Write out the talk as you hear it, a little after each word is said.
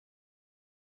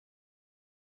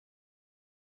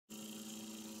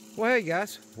Well, hey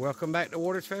guys, welcome back to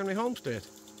Waters Family Homestead.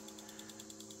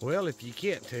 Well, if you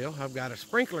can't tell, I've got a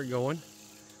sprinkler going,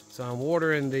 so I'm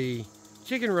watering the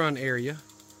chicken run area,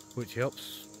 which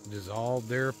helps dissolve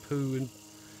their poo and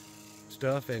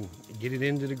stuff and get it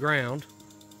into the ground.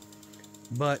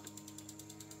 But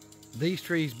these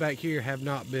trees back here have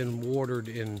not been watered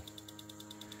in,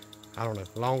 I don't know,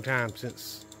 a long time,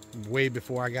 since way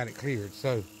before I got it cleared.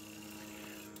 So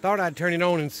thought I'd turn it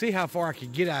on and see how far I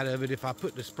could get out of it if I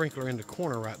put the sprinkler in the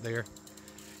corner right there.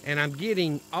 And I'm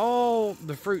getting all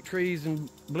the fruit trees and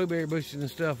blueberry bushes and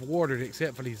stuff watered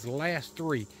except for these last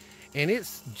three. And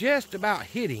it's just about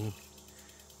hitting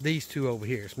these two over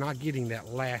here. It's not getting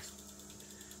that last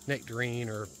nectarine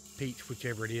or peach,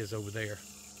 whichever it is over there.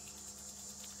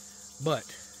 But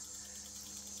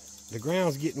the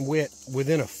ground's getting wet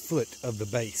within a foot of the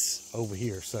base over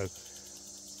here. So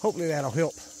hopefully that'll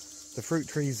help the fruit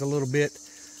trees a little bit.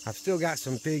 I've still got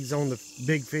some figs on the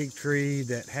big fig tree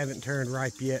that haven't turned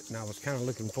ripe yet, and I was kind of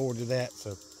looking forward to that.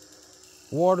 So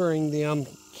watering them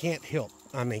can't help.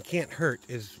 I mean, can't hurt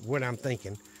is what I'm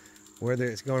thinking. Whether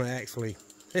it's going to actually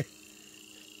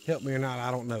help me or not,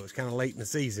 I don't know. It's kind of late in the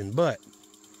season, but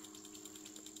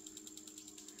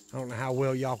I don't know how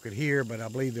well y'all could hear, but I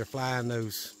believe they're flying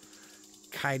those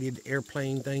kited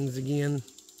airplane things again.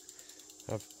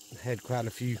 I've had quite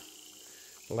a few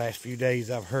the last few days.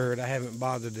 I've heard. I haven't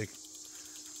bothered to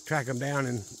track them down,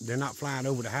 and they're not flying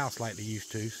over the house like they used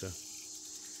to. So,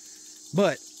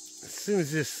 but as soon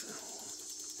as this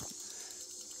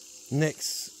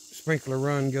next sprinkler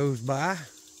run goes by,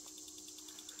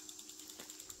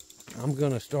 I'm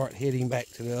gonna start heading back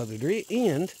to the other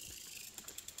end.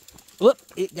 Whoop,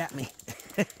 it got me.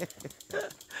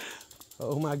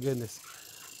 Oh my goodness.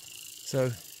 So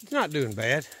it's not doing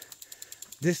bad.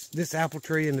 This apple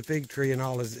tree and the fig tree and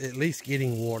all is at least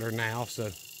getting water now,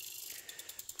 so,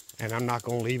 and I'm not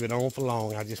going to leave it on for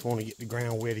long. I just want to get the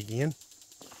ground wet again.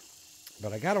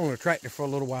 But I got on a tractor for a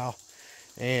little while,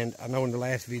 and I know in the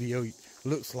last video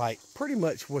looks like pretty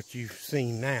much what you've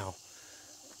seen now.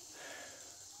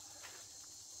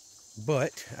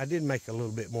 But I did make a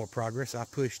little bit more progress. I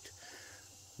pushed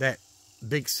that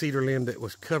big cedar limb that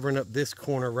was covering up this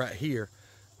corner right here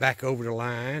back over the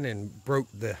line and broke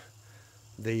the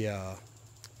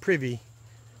privy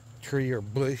tree or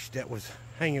bush that was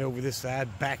hanging over this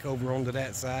side back over onto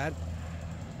that side.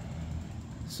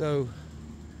 So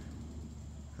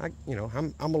I'm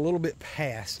a little bit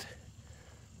past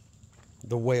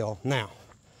the well now.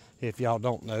 If y'all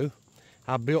don't know,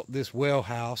 I built this well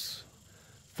house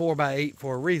 4x8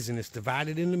 for a reason. It's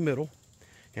divided in the middle,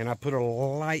 and I put a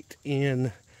light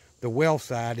in the well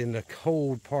side in the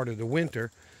cold part of the winter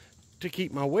to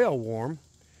keep my well warm.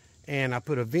 And I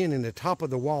put a vent in the top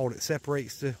of the wall that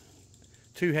separates the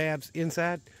two halves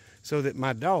inside, so that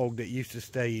my dog that used to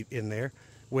stay in there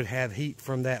would have heat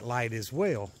from that light as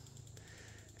well,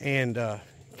 and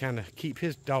kind of keep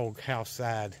his dog house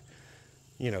side,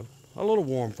 a little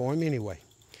warm for him anyway.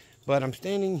 But I'm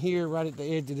standing here right at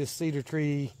the edge of this cedar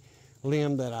tree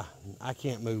limb that I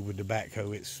can't move with the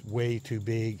backhoe. It's way too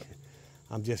big.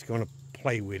 I'm just going to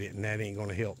play with it, and that ain't going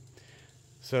to help.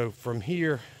 So from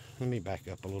here, let me back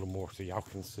up a little more so y'all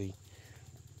can see.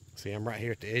 See, I'm right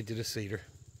here at the edge of the cedar.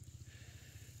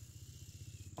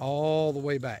 All the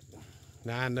way back.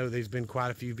 Now, I know there's been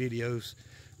quite a few videos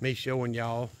me showing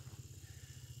y'all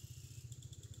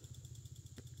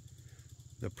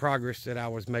the progress that I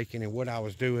was making and what I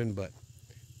was doing, but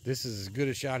this is as good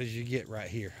a shot as you get right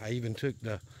here. I even took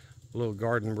the little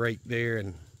garden rake there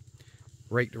and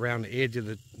raked around the edge of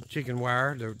the chicken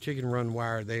run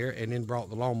wire there, and then brought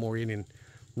the lawnmower in and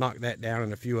knocked that down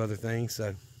and a few other things.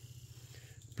 So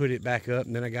put it back up,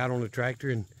 and then I got on the tractor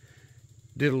and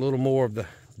did a little more of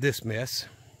this mess.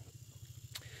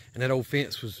 And that old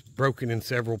fence was broken in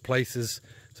several places,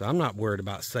 so I'm not worried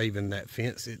about saving that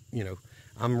fence.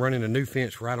 I'm running a new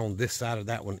fence right on this side of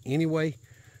that one anyway,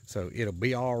 so it'll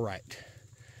be all right.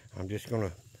 I'm just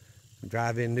gonna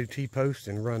drive in new T-posts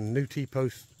and run new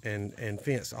T-posts and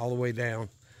fence all the way down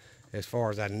as far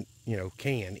as I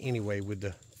can anyway, with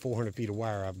the 400 feet of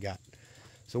wire I've got.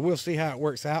 So we'll see how it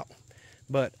works out.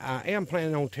 But I am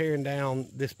planning on tearing down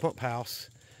this pump house,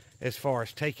 as far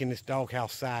as taking this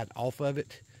doghouse side off of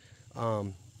it,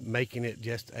 making it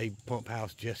just a pump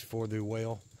house just for the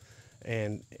well,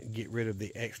 and get rid of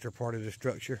the extra part of the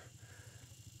structure.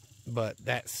 But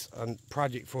that's a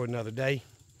project for another day.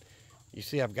 You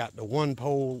see, I've got the one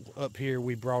pole up here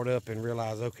we brought up and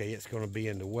realized, okay, it's going to be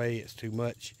in the way. It's too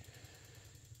much.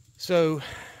 So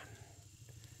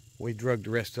we drug the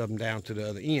rest of them down to the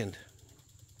other end.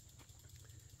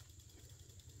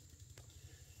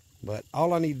 But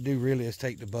all I need to do really is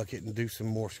take the bucket and do some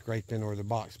more scraping or the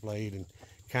box blade and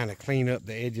kind of clean up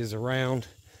the edges around.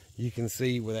 You can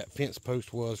see where that fence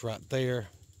post was right there.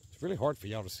 It's really hard for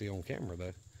y'all to see on camera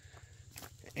though.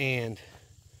 And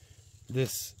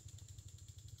this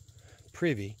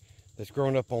privy that's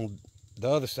grown up on the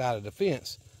other side of the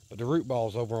fence, but the root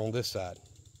ball's over on this side.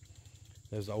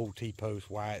 There's the old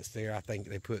T-post why it's there. I think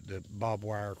they put the barbed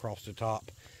wire across the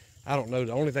top. I don't know.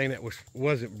 The only thing that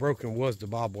wasn't broken was the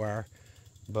barbed wire,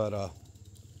 but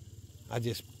I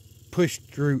just pushed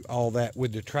through all that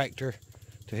with the tractor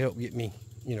to help get me,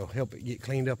 help it get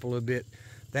cleaned up a little bit.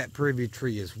 That privy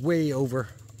tree is way over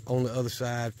on the other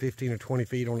side, 15 or 20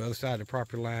 feet on the other side of the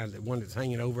property line, the one that's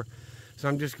hanging over. So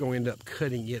I'm just going to end up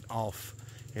cutting it off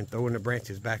and throwing the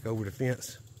branches back over the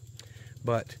fence.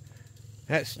 But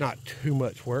that's not too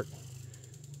much work,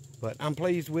 but I'm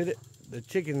pleased with it. The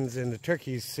chickens and the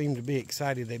turkeys seem to be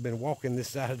excited. They've been walking this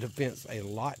side of the fence a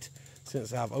lot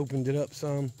since I've opened it up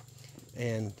some.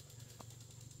 And,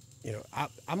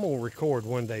 I'm going to record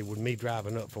one day with me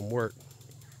driving up from work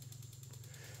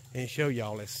and show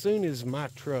y'all as soon as my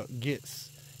truck gets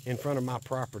in front of my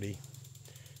property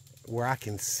where I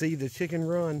can see the chicken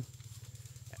run,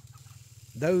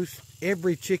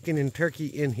 every chicken and turkey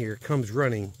in here comes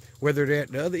running, whether they're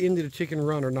at the other end of the chicken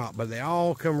run or not, but they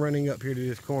all come running up here to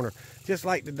this corner. Just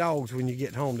like the dogs when you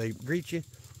get home, they greet you.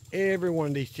 Every one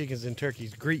of these chickens and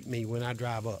turkeys greet me when I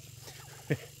drive up.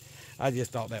 I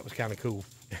just thought that was kind of cool.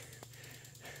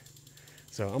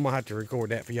 So I'm gonna have to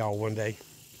record that for y'all one day.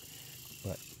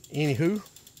 But anywho,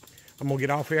 I'm gonna get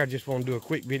off here. I just want to do a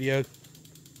quick video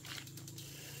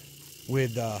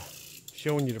with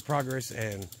showing you the progress,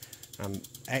 and I'm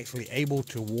actually able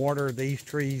to water these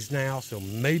trees now, so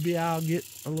maybe I'll get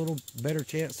a little better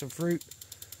chance of fruit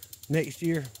next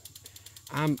year.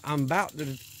 I'm about to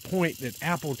the point that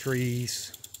apple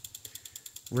trees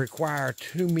require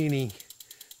too many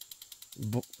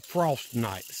frost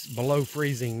nights, below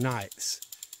freezing nights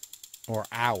or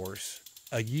hours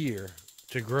a year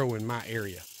to grow in my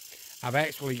area. I've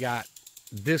actually got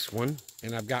this one,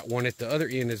 and I've got one at the other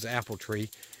end as the apple tree,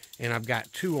 and I've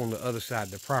got two on the other side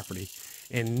of the property,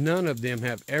 and none of them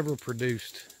have ever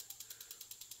produced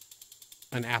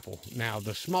an apple. Now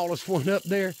the smallest one up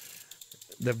there,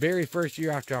 the very first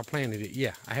year after I planted it,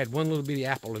 yeah, I had one little bitty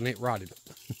apple and it rotted.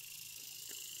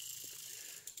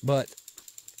 But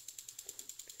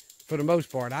for the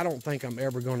most part, I don't think I'm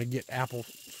ever going to get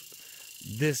apples.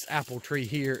 This apple tree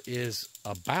here is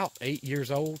about 8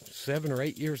 years old, 7 or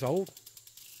 8 years old.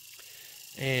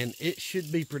 And it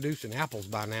should be producing apples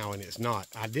by now, and it's not.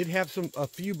 I did have a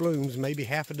few blooms, maybe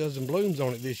half a dozen blooms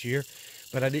on it this year,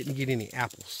 but I didn't get any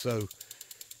apples. So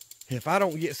if I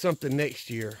don't get something next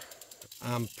year,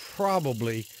 I'm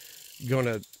probably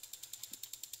gonna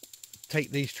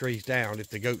take these trees down if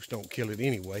the goats don't kill it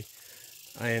anyway.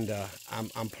 And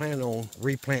I'm planning on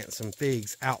replanting some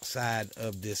figs outside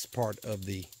of this part of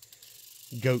the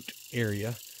goat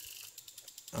area,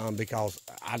 because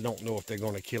I don't know if they're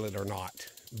going to kill it or not.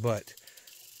 But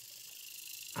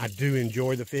I do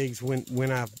enjoy the figs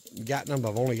when I've gotten them.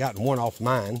 I've only gotten one off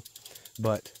mine,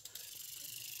 but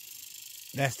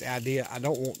that's the idea. I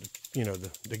don't want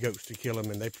the goats to kill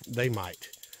them, and they might.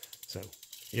 So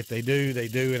if they do, they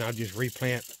do, and I'll just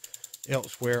replant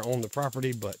elsewhere on the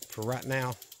property. But for right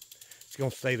now, it's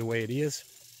going to stay the way it is.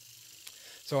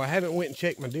 So I haven't went and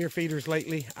checked my deer feeders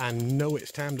lately. I know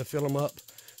it's time to fill them up.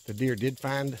 The deer did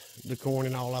find the corn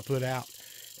and all I put out,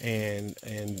 and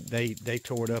they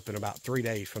tore it up in about 3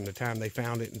 days from the time they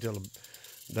found it until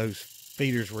those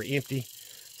feeders were empty.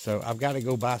 So I've got to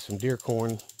go buy some deer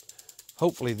corn,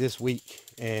 hopefully this week,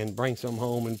 and bring some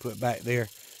home and put back there,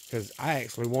 because I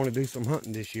actually want to do some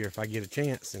hunting this year if I get a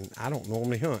chance. And I don't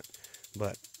normally hunt,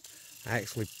 but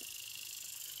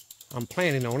I'm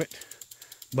planning on it.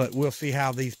 But we'll see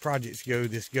how these projects go,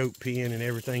 this goat pen and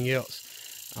everything else.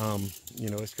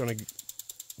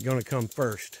 It's gonna come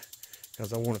first,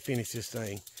 because I want to finish this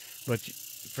thing. But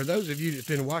for those of you that's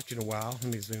been watching a while,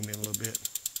 let me zoom in a little bit.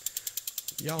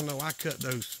 Y'all know I cut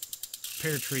those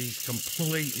pear trees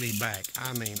completely back.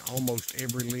 I mean, almost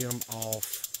every limb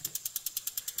off.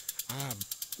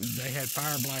 They had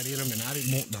fire blight in them, and I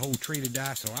didn't want the whole tree to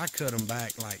die, so I cut them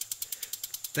back, like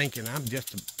thinking I'm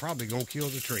just probably gonna kill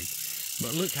the tree.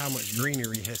 But look how much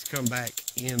greenery has come back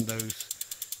in those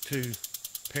two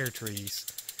pear trees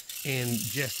in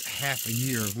just half a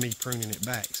year of me pruning it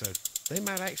back. So they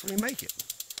might actually make it,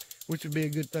 which would be a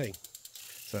good thing.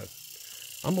 So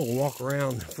I'm gonna walk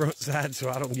around the front side so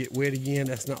I don't get wet again.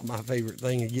 That's not my favorite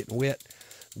thing, of getting wet.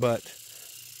 But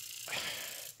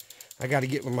I got to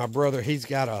get with my brother. He's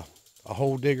got a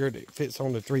hole digger that fits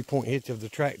on the 3-point hitch of the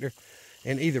tractor,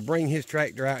 and either bring his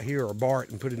tractor out here or Bart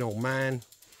and put it on mine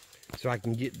so I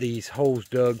can get these holes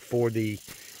dug for the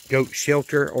goat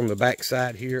shelter on the back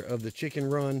side here of the chicken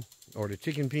run or the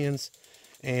chicken pens,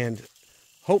 and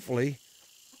hopefully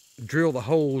drill the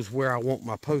holes where I want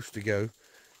my post to go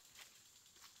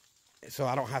so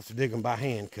I don't have to dig them by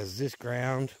hand, because this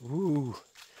ground, woo,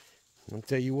 I'll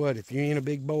tell you what, if you ain't a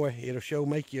big boy, it'll sure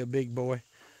make you a big boy.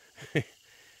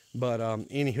 But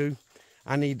anywho,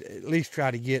 I need to at least try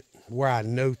to get where I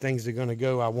know things are going to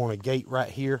go. I want a gate right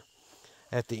here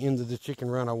at the end of the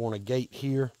chicken run. I want a gate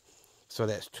here, so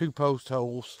that's 2 post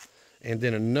holes, and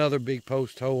then another big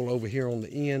post hole over here on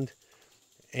the end.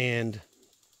 And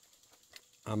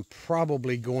I'm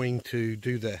probably going to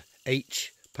do the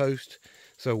H post,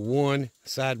 so one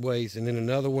sideways and then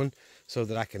another one, so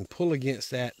that I can pull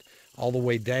against that all the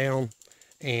way down,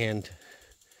 and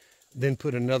then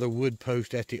put another wood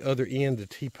post at the other end. The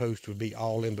T-post would be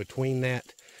all in between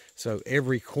that, so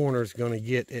every corner is going to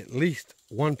get at least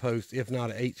 1 post, if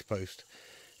not an H post.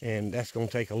 And that's going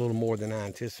to take a little more than I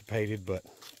anticipated, but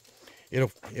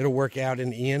it'll work out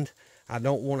in the end. I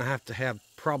don't want to have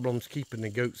problems keeping the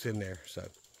goats in there. So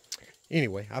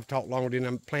anyway, I've talked longer than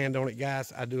I planned on it,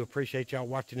 guys. I do appreciate y'all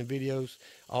watching the videos.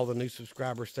 All the new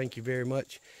subscribers, thank you very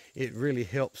much. It really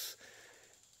helps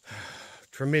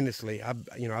tremendously. I've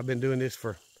been doing this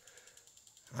for,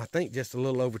 I think, just a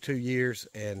little over 2 years,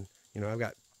 and I've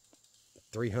got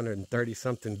 330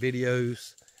 something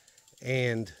videos,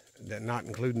 and that not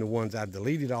including the ones I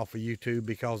deleted off of YouTube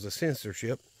because of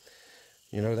censorship.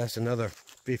 That's another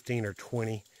 15 or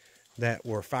 20 that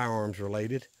were firearms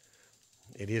related.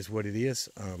 It is what it is.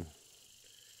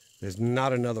 There's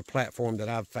not another platform that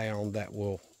I've found that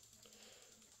will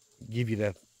give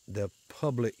you the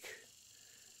public,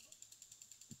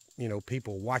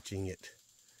 people watching it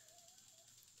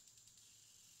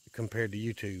compared to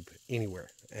YouTube anywhere.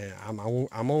 And I'm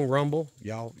on Rumble.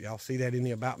 Y'all see that in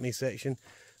the About Me section.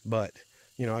 But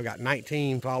I got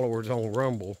 19 followers on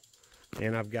Rumble,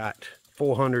 and I've got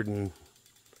 400 and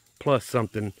plus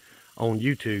something on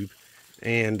YouTube,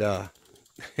 and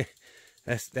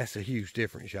that's a huge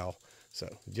difference, y'all. So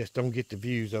just don't get the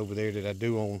views over there that I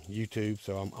do on YouTube.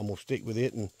 So I'm gonna stick with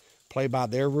it and play by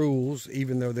their rules,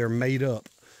 even though they're made up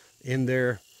in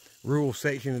their rules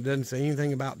section. It doesn't say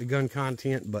anything about the gun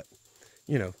content, but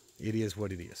it is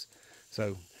what it is.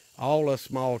 So all us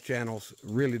small channels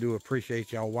really do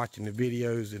appreciate y'all watching the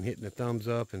videos and hitting the thumbs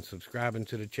up and subscribing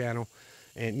to the channel.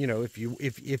 And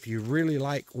if you really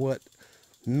like what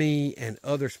me and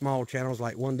other small channels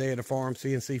like One Day at a Farm,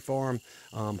 CNC Farm,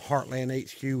 Heartland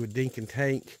HQ with Dink and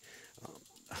Tank,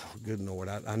 oh, good Lord,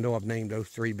 I know I've named those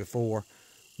 3 before,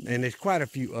 and there's quite a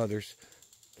few others.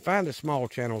 Find the small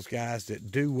channels, guys,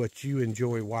 that do what you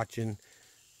enjoy watching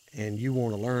and you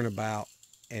want to learn about,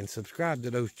 and subscribe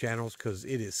to those channels, because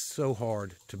it is so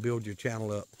hard to build your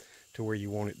channel up to where you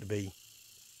want it to be.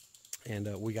 And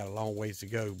we got a long ways to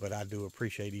go, but I do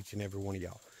appreciate each and every one of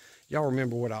y'all. Y'all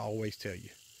remember what I always tell you.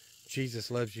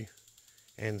 Jesus loves you,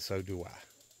 and so do I.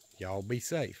 Y'all be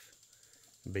safe.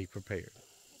 Be prepared.